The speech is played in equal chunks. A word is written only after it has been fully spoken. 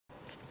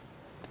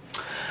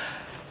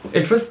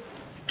It was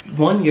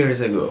 1 year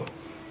ago.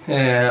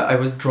 I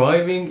was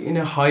driving in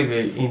a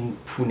highway in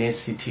Pune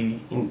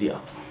city, India.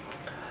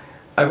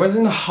 I was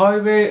in a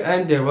highway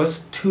and there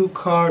was two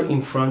cars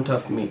in front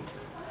of me.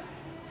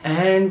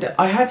 And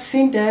I have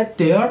seen that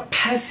they are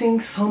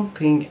passing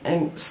something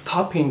and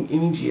stopping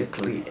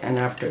immediately and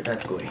after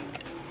that going.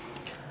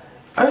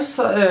 I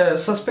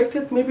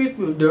suspected maybe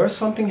there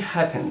something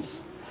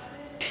happens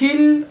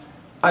till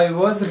I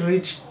was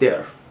reached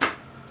there.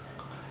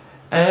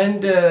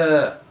 And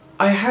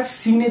I have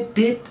seen a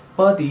dead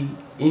body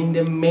in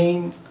the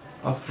main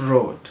of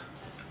road.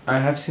 I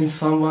have seen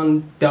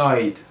someone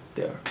died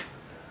there.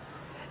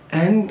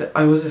 And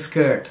I was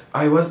scared.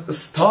 I was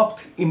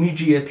stopped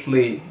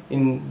immediately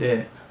in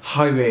the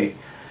highway.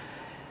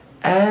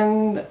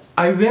 And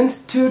I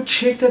went to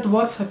check that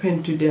what's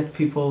happened to that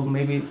people.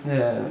 Maybe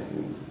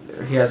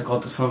he has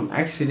got some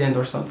accident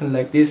or something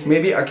like this.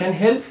 Maybe I can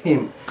help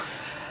him.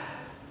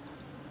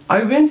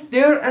 I went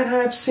there and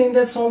I have seen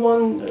that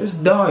someone has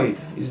died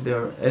is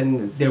there,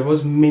 and there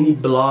was many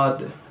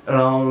blood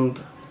around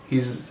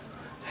his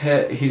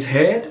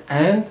head,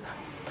 and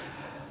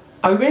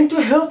I went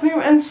to help him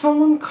and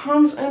someone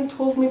comes and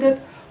told me that,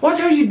 what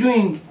are you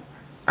doing?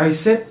 I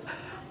said,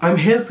 I'm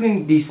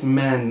helping this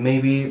man,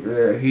 maybe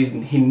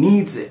he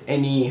needs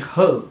any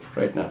help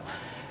right now.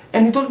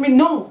 And he told me,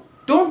 no,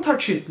 don't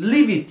touch it,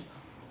 leave it.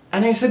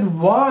 And I said,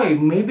 why?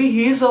 Maybe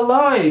he is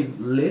alive,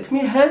 let me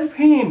help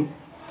him.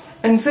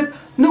 And he said,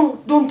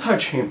 no, don't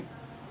touch him.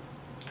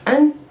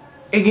 And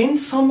again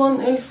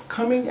someone else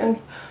coming and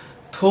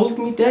told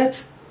me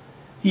that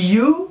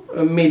you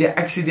made an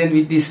accident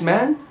with this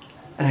man.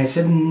 And I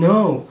said,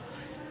 no.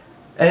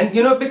 And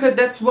you know, because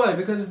that's why,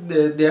 because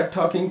they are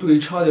talking to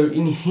each other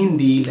in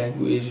Hindi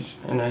language,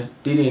 and I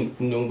didn't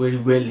know very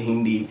well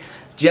Hindi.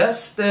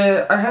 Just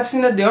I have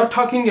seen that they are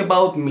talking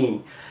about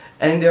me,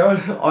 and they are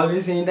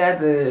always saying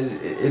that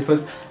it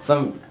was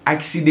some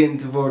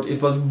accident word.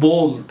 It was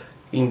bold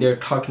in their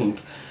talking,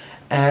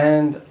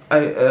 and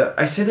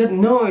I said that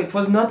no, it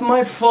was not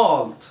my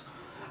fault.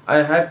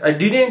 I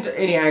didn't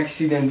any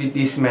accident with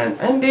this man,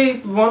 and they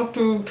want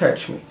to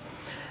catch me.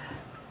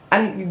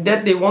 And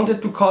that they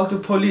wanted to call the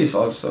police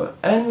also,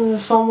 and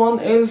someone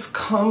else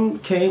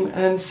came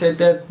and said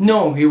that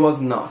no, he was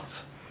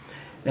not.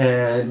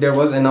 There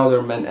was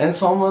another man, and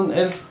someone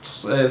else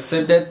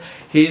said that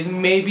he is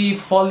maybe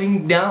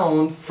falling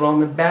down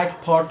from a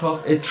back part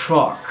of a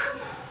truck.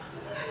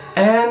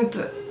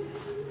 And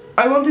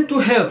I wanted to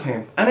help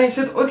him, and I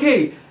said,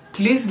 okay,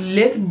 please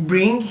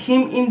bring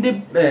him in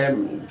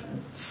the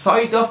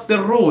side of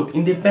the road,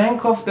 in the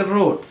bank of the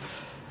road.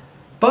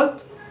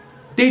 But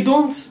they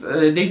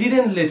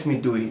didn't let me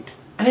do it.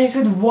 And I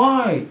said,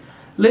 why?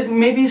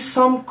 Maybe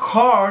some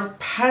car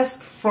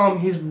passed from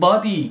his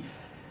body.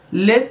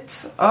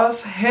 Let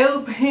us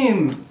help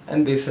him.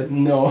 And they said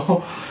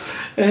no.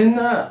 And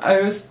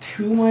I was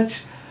too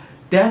much.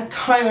 That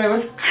time I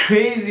was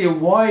crazy.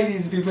 Why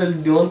these people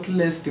don't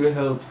let to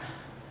help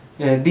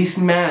this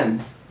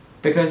man?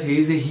 Because he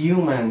is a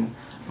human.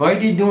 Why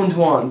they don't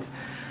want?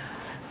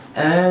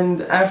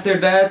 And after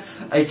that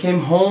I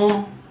came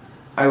home.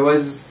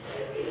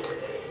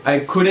 I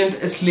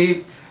couldn't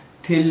sleep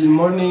till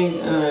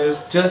morning, and I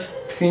was just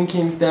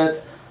thinking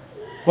that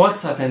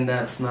what's happened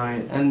that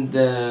night, and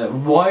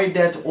why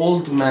that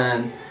old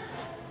man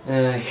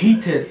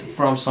hit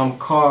from some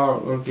car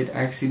or get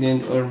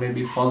accident or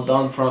maybe fall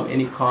down from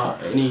any car,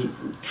 any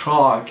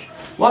truck.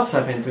 What's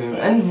happened to him,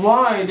 and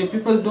why the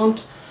people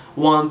don't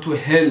want to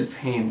help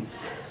him.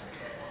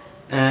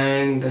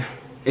 And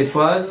it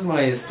was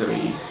my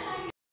story.